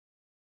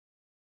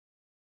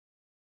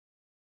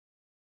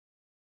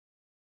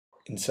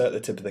Insert the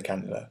tip of the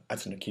cannula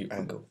at an acute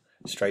angle,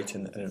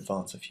 straighten and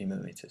advance a few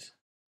millimeters.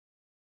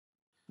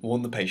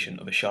 Warn the patient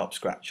of a sharp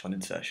scratch on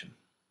insertion.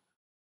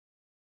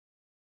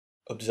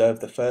 Observe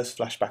the first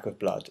flashback of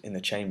blood in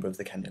the chamber of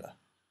the cannula.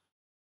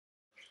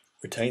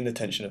 Retain the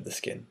tension of the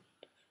skin.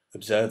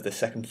 Observe the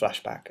second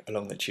flashback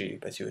along the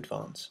tube as you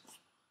advance.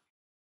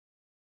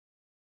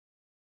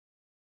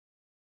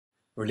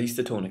 Release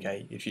the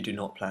tourniquet if you do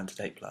not plan to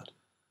take blood.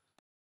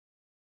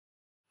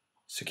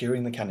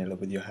 Securing the cannula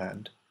with your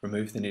hand,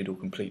 remove the needle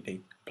completely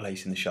and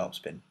place in the sharp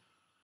spin.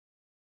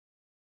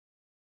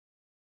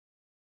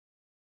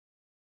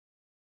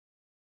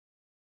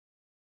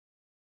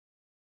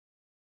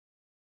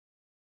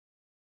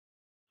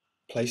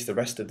 Place the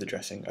rest of the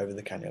dressing over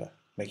the cannula,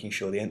 making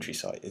sure the entry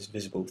site is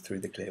visible through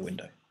the clear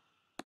window.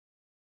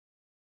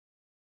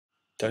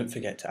 Don't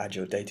forget to add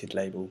your dated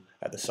label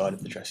at the side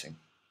of the dressing.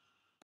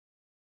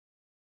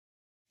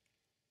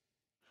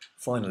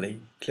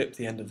 Finally, clip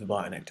the end of the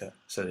bionectar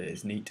so that it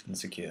is neat and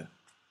secure.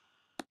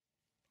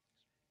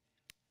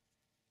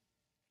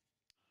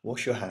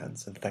 Wash your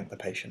hands and thank the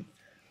patient,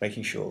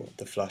 making sure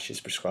the flush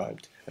is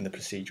prescribed and the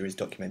procedure is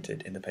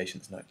documented in the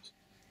patient's notes.